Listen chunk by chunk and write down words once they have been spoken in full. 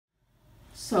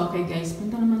So, okay guys,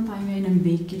 punta naman tayo ngayon ng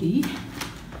bakery.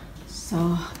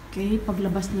 So, okay,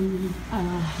 paglabas ng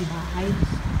bahay.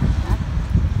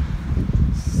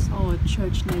 So,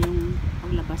 church na yung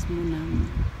paglabas mo ng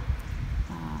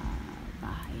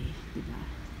bahay, diba?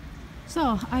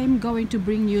 So, I'm going to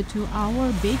bring you to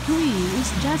our bakery.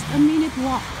 It's just a minute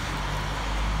walk.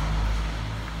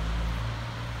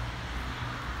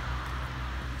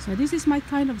 So, this is my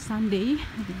kind of Sunday.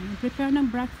 Prepare ng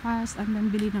breakfast and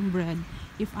then bili ng bread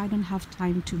if I don't have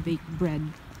time to bake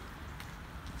bread.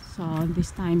 So,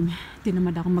 this time,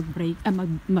 tinamad ako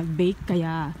mag-bake,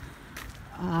 kaya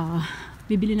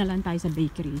bibili na lang tayo sa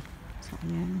bakery. So,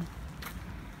 ayan.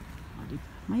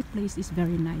 My place is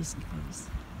very nice, guys.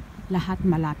 Lahat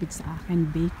malapit sa akin.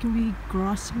 Bakery,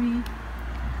 grocery,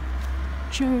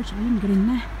 church. Ayun, green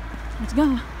na. Let's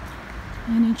go.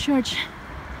 Ayan yung church.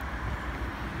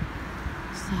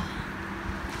 So,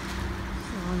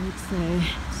 it's a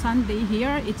Sunday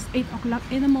here. It's 8 o'clock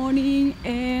in the morning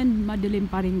and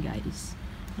madilim pa rin, guys.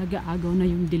 Nag-aagaw na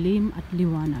yung dilim at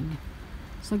liwanag.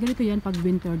 So, ganito yan pag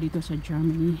winter dito sa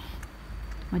Germany.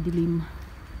 Madilim.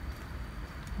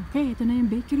 Okay, ito na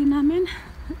yung bakery namin.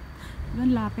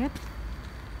 Gan lapit.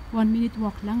 1 minute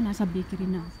walk lang. Nasa bakery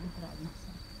na.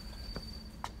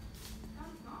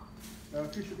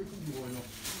 Morgen.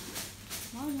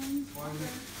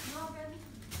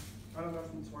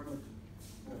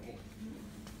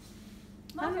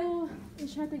 Hallo,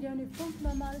 ich hätte gerne 5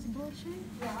 normales Brötchen.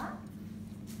 Ja.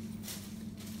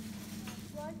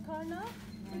 Zwei Körner.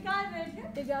 Egal welche?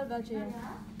 Egal welche, ja.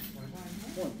 Ja.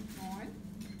 9.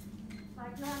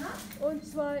 2 Körner. Und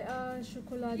 2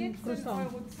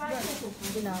 Schokoladen-Croissant. 14 €, 2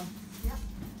 Schokokroissants. Genau. Ja.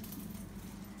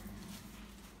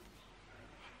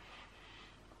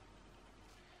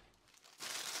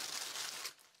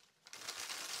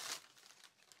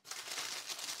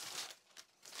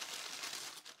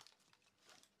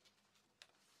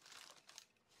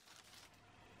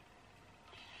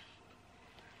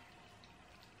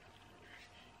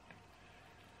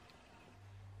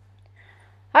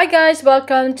 Hi guys!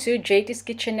 Welcome to JT's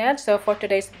Kitchenette. So for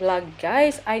today's vlog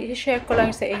guys, ay i-share ko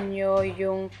lang sa inyo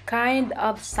yung kind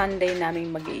of Sunday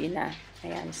naming mag-iina.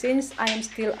 Ayan. Since I am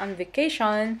still on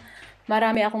vacation,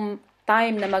 marami akong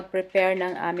time na mag-prepare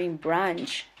ng aming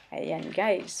brunch. Ayan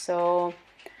guys. So,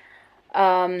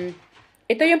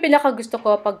 ito yung pinaka gusto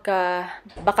ko pagka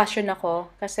bakasyon ako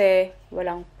kasi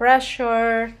walang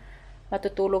pressure.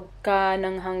 Matutulog ka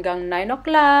ng hanggang 9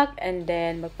 o'clock and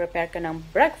then mag-prepare ka ng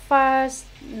breakfast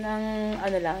ng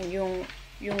ano lang, yung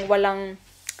walang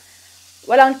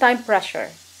time pressure.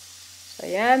 So,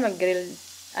 yan, mag-grill.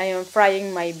 I am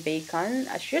frying my bacon.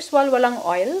 As usual, walang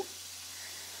oil.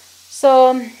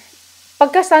 So,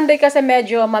 pagka Sunday kasi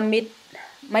medyo may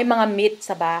mga meat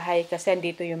sa bahay kasi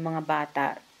andito yung mga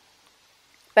bata.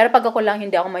 Pero pag ako lang,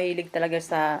 hindi ako mahilig talaga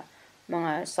sa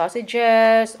mga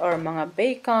sausages or mga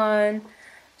bacon.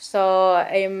 So,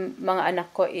 ay mga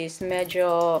anak ko is medyo,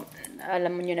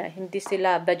 alam mo nyo na, hindi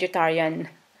sila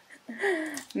vegetarian.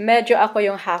 Medyo ako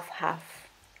yung half-half.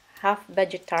 Half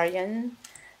vegetarian.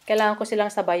 Kailangan ko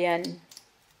silang sabayan.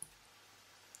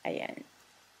 Ayan.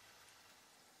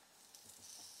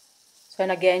 So,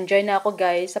 nag-enjoy na ako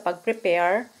guys sa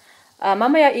pag-prepare.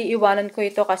 Mamaya iiwanan ko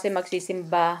ito kasi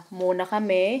magsisimba muna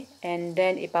kami and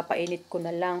then ipapainit ko na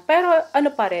lang. Pero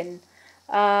ano pa rin,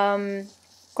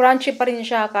 crunchy pa rin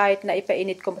siya kahit na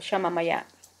ipainit ko siya mamaya.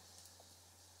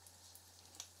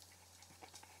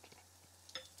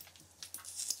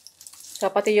 So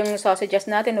pati yung sausages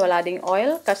natin wala ding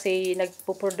oil kasi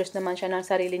nagpo-produce naman siya ng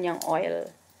sarili niyang oil.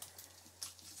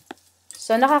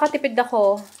 So nakakatipid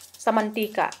ako sa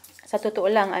mantika. Sa totoo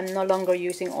lang, I'm no longer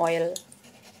using oil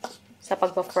sa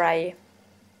pagpa-fry.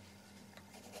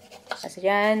 Kasi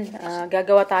yan,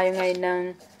 gagawa tayo ngayon ng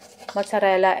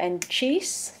mozzarella and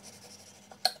cheese.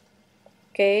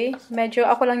 Okay, medyo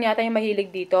ako lang yata yung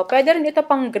mahilig dito. Pwede rin ito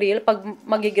pang grill. Pag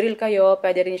mag-grill kayo,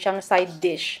 pwede rin siyang side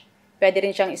dish. Pwede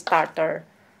rin siyang starter.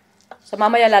 So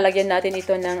mamaya lalagyan natin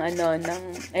ito ng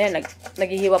ayan,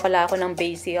 naghihiwa pala ako ng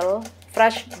basil.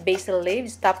 Fresh basil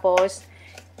leaves. Tapos,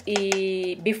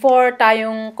 before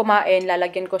tayong kumain,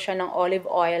 lalagyan ko siya ng olive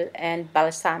oil and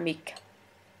balsamic.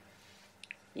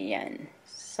 Yan.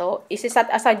 So,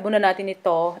 isi-set aside muna natin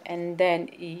ito and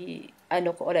then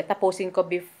tapusin ko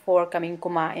before kaming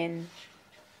kumain.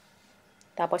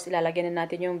 Tapos, ilalagyan na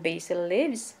natin yung basil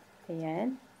leaves.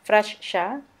 Ayan. Fresh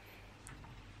siya.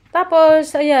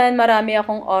 Tapos, ayan, marami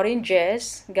akong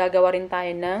oranges. Gagawa rin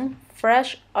tayo ng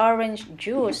fresh orange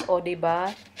juice. O, diba?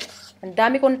 Ang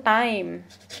dami kong time.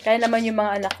 Kaya naman yung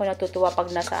mga anak ko natutuwa pag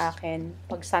nasa akin.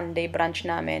 Pag Sunday brunch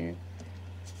namin.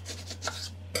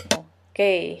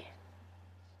 Okay.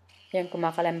 Yan,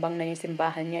 kumakalambang na yung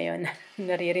simbahan ngayon.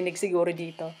 Naririnig siguro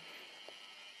dito.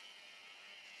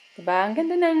 Diba? Ang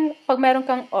ganda ng, pag meron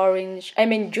kang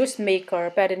juice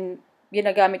maker, pero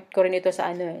ginagamit ko rin ito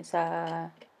sa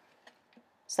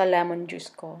sa lemon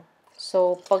juice ko.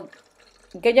 So, pag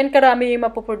ganyan karami yung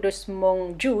mapuproduce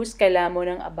mong juice, kailangan mo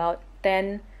ng about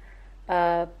 10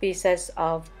 pieces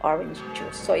of orange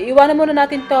juice. So, iiwanan muna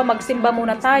natin to, magsimba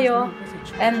muna tayo,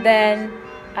 and then,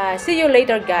 see you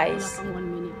later, guys. 1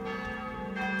 minute.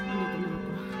 Nandito na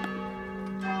ako.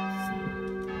 So,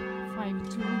 5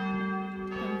 to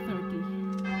 10:30.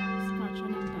 Start siya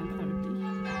ng 10:30.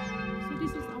 So,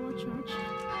 this is our church.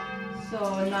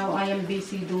 So, now I am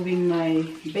busy doing my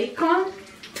bacon.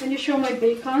 Can you show my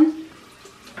bacon?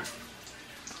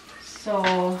 So,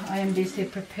 I am busy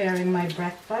preparing my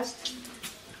breakfast.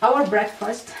 Our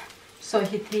breakfast. So,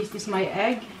 this is my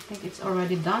egg. I think it's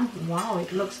already done. Wow,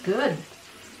 it looks good.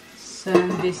 So,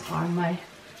 these are my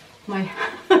my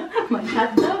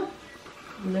hot dog.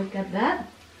 Look at that.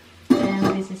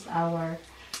 And this is our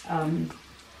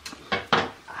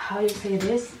how you say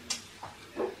this?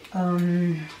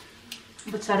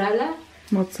 Mozzarella.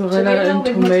 Mozzarella and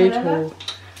with tomato. mozzarella.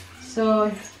 So,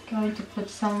 going to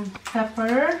put some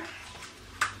pepper.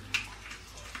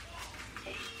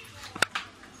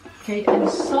 Okay, and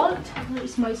salt. Where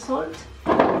is my salt?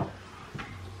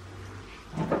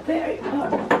 There you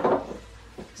are.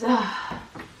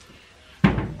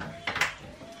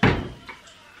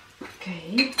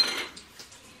 Okay.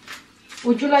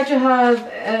 Would you like to have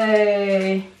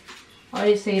a, how do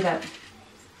you say that?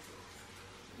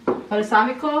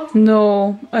 Balsamico?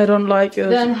 No, I don't like it.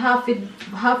 Then half with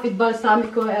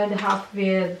balsamico and half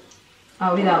with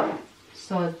without.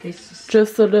 So this is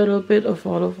Just a little bit of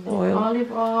olive oil.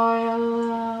 olive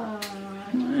oil.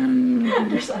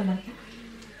 There's a lot.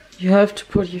 You have to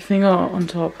put your finger on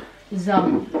top.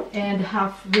 Some and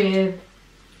half with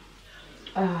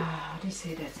how do you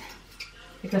say that?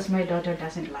 Because my daughter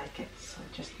doesn't like it, so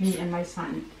just me and my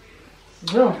son.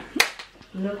 So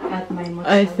look at my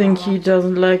mozzarella. I think he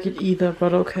doesn't like it either,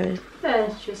 but okay.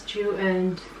 That's just you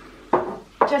and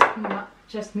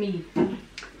just me.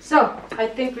 So I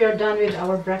think we are done with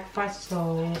our breakfast.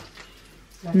 So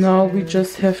let's Now do- we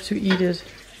just have to eat it.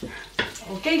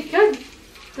 Okay, good.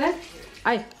 Good.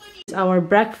 Our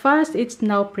breakfast, it's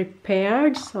now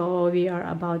prepared, so we are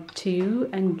about to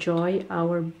enjoy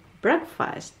our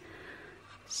breakfast.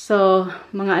 So,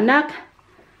 mga anak,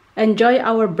 enjoy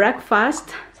our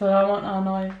breakfast Salamat,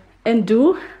 Anay. and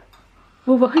do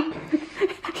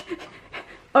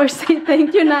or say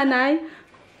thank you, Nanay.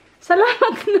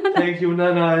 Salamat, Nanay. Thank you,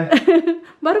 Nanay.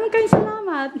 Baru kayong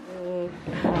salamat.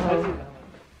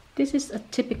 This is a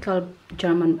typical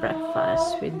German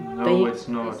breakfast with No,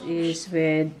 it's not. This is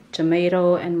with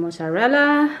tomato and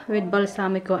mozzarella, with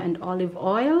balsamico and olive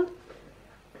oil,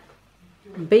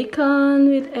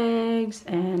 bacon with eggs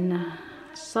and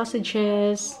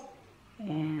sausages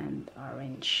and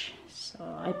orange. So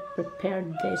I prepared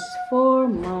this for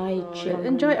my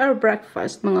children. Enjoy our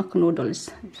breakfast, mga noodles.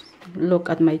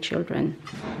 Look at my children.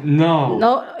 No.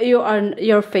 No,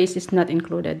 your face is not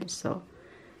included, so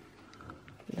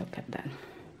look at that.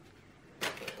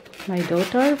 My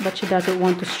daughter, but she doesn't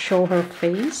want to show her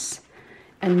face,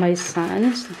 and my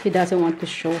son, he doesn't want to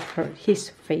show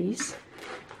his face,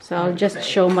 so I'll just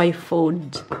show my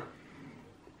food.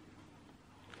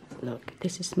 Look,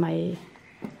 this is my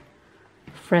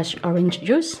fresh orange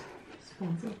juice.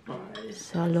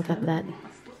 So look at that.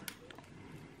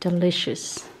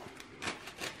 Delicious.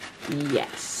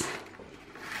 Yes.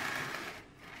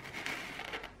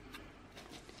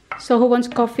 So who wants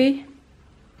coffee?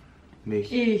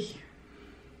 Mich. Ich.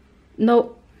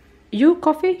 No. You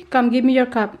coffee? Come, give me your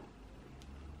cup.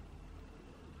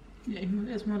 Ja, ich muss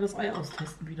erstmal das Ei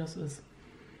austesten, wie das ist.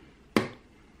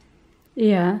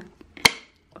 Yeah.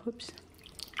 Oops.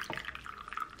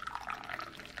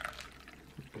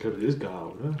 Ich glaube, das ist gar,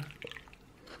 oder?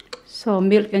 So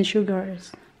milk and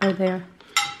sugars are there.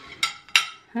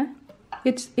 Huh?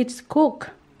 It's cooked.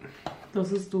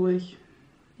 Das ist durch.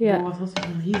 Yeah. Oh, was hast du für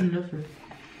einen riesen Löffel?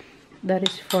 That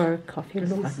is for coffee. Das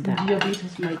Look ist at ein that.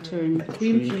 Diabetes. My turn.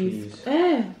 Cream Cheese.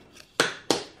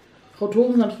 Frau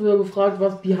Thompson hat früher gefragt,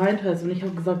 was behind heißt, und ich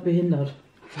habe gesagt behindert.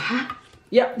 Was?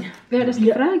 Ja. Wer hat das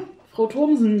Ja. gefragt? Frau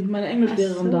Thompson, meine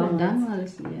Englischlehrerin damals.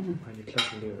 damals, yeah. Meine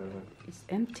Klassenlehrerin. It's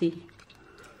empty.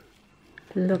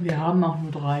 Look. Wir haben auch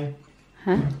nur 3.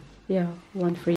 Huh? Yeah, one for